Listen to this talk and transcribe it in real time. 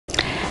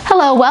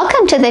Hello,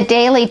 welcome to the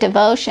Daily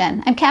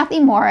Devotion. I'm Kathy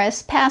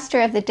Morris,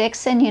 pastor of the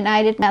Dixon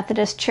United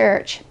Methodist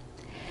Church.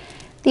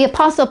 The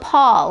Apostle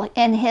Paul,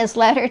 in his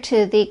letter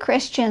to the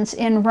Christians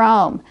in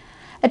Rome,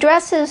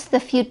 addresses the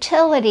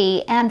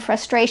futility and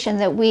frustration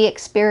that we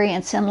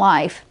experience in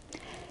life.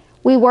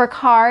 We work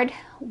hard,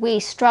 we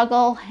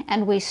struggle,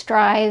 and we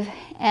strive,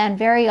 and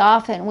very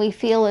often we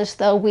feel as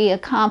though we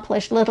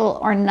accomplish little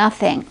or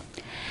nothing.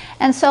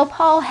 And so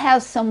Paul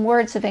has some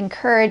words of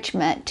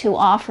encouragement to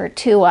offer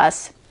to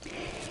us.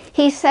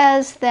 He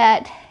says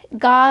that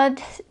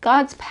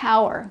God's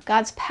power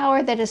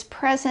that is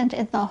present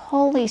in the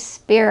Holy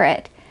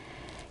Spirit,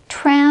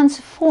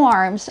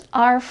 transforms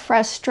our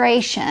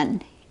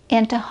frustration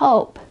into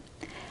hope.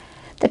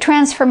 The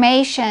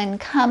transformation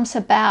comes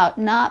about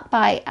not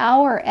by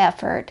our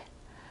effort,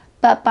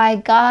 but by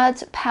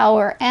God's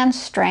power and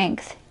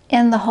strength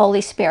in the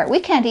Holy Spirit. We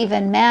can't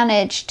even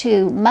manage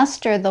to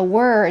muster the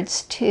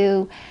words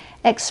to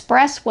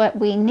express what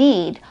we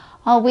need.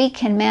 All we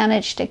can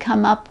manage to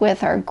come up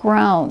with are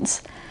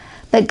groans.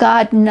 But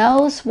God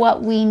knows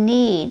what we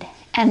need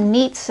and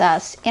meets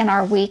us in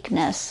our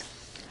weakness.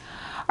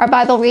 Our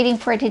Bible reading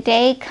for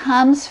today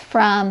comes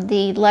from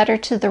the letter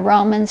to the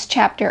Romans,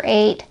 chapter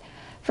 8,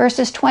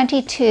 verses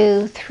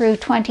 22 through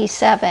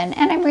 27,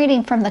 and I'm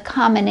reading from the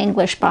Common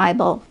English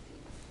Bible.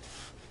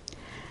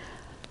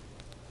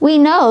 We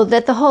know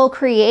that the whole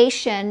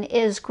creation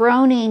is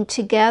groaning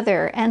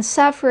together and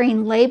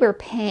suffering labor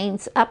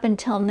pains up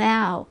until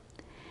now.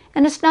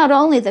 And it's not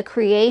only the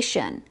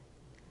creation.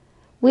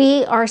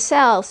 We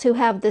ourselves who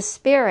have the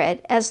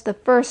Spirit as the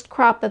first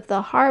crop of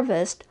the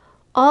harvest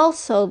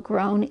also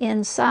groan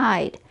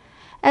inside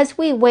as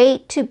we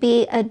wait to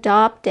be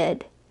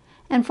adopted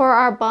and for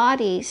our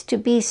bodies to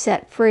be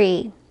set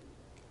free.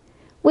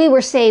 We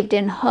were saved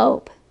in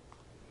hope.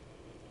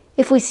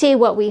 If we see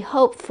what we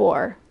hope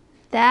for,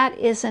 that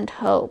isn't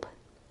hope.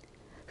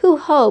 Who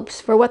hopes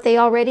for what they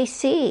already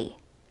see?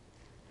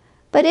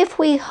 But if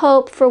we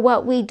hope for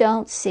what we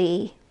don't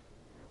see,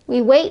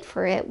 we wait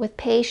for it with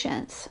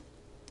patience.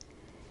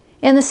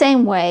 In the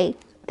same way,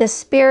 the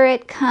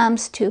Spirit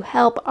comes to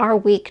help our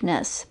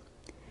weakness.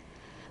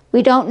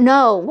 We don't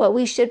know what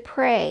we should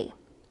pray,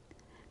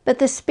 but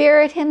the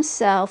Spirit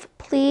Himself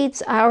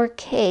pleads our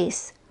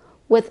case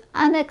with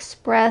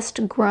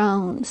unexpressed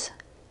groans.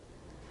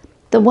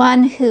 The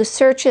one who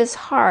searches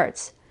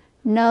hearts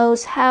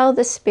knows how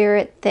the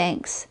Spirit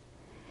thinks,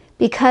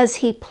 because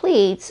He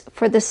pleads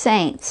for the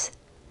saints,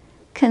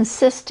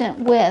 consistent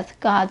with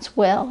God's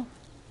will.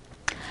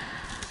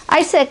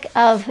 Isaac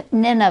of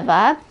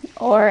Nineveh,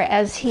 or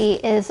as he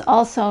is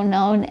also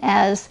known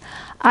as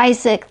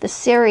Isaac the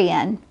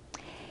Syrian,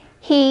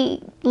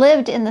 he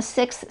lived in the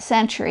 6th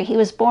century. He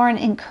was born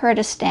in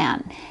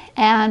Kurdistan,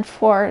 and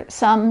for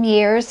some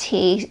years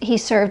he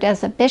served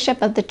as a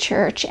bishop of the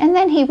church, and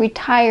then he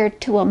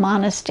retired to a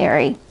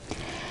monastery.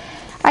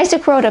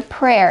 Isaac wrote a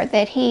prayer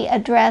that he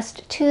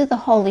addressed to the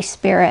Holy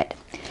Spirit.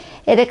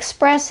 It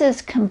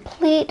expresses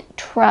complete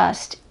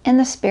trust in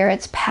the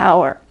Spirit's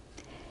power.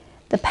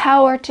 The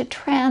power to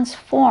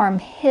transform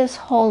his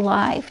whole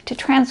life,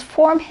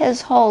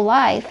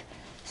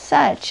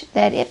 such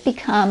that it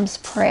becomes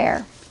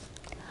prayer.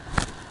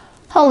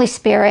 Holy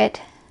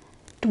Spirit,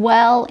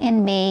 dwell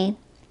in me,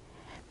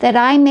 that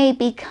I may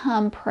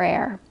become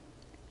prayer.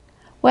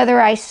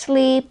 Whether I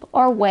sleep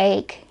or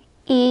wake,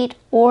 eat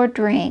or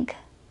drink,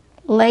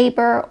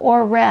 labor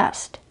or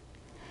rest,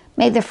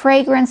 may the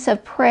fragrance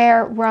of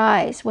prayer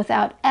rise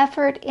without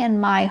effort in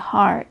my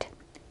heart.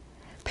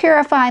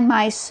 Purify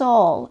my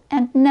soul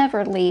and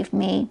never leave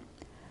me,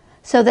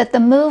 so that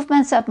the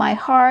movements of my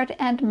heart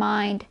and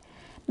mind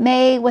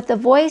may, with the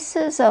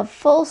voices of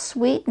full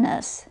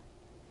sweetness,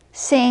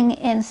 sing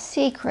in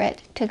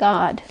secret to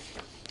God.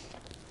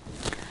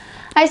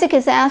 Isaac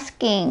is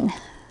asking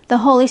the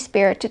Holy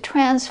Spirit to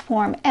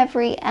transform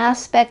every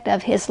aspect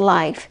of his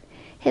life,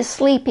 his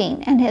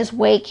sleeping and his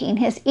waking,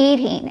 his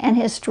eating and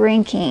his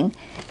drinking,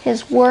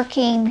 his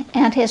working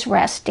and his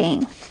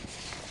resting.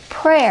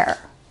 Prayer,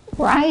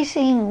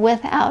 rising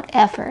without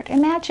effort.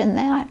 Imagine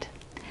that.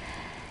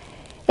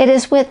 It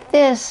is with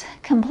this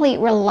complete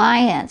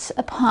reliance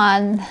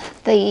upon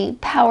the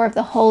power of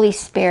the Holy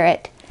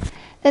Spirit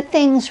that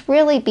things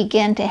really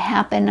begin to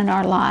happen in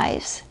our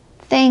lives,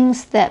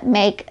 things that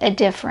make a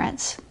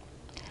difference.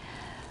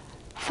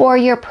 For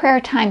your prayer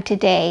time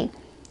today,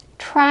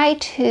 try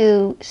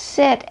to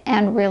sit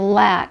and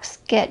relax.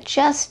 Get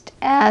just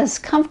as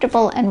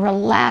comfortable and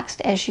relaxed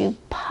as you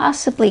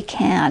possibly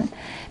can.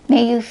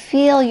 May you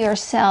feel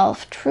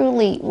yourself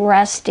truly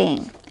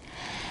resting.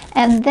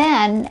 And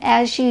then,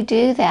 as you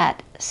do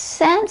that,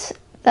 sense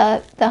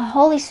the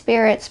Holy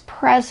Spirit's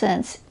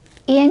presence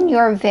in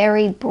your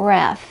very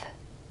breath.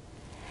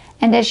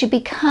 And as you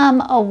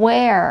become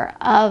aware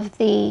of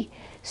the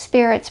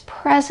Spirit's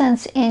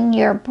presence in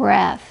your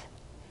breath,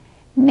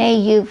 may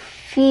you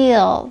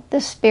feel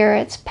the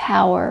Spirit's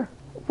power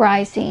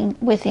rising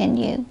within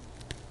you.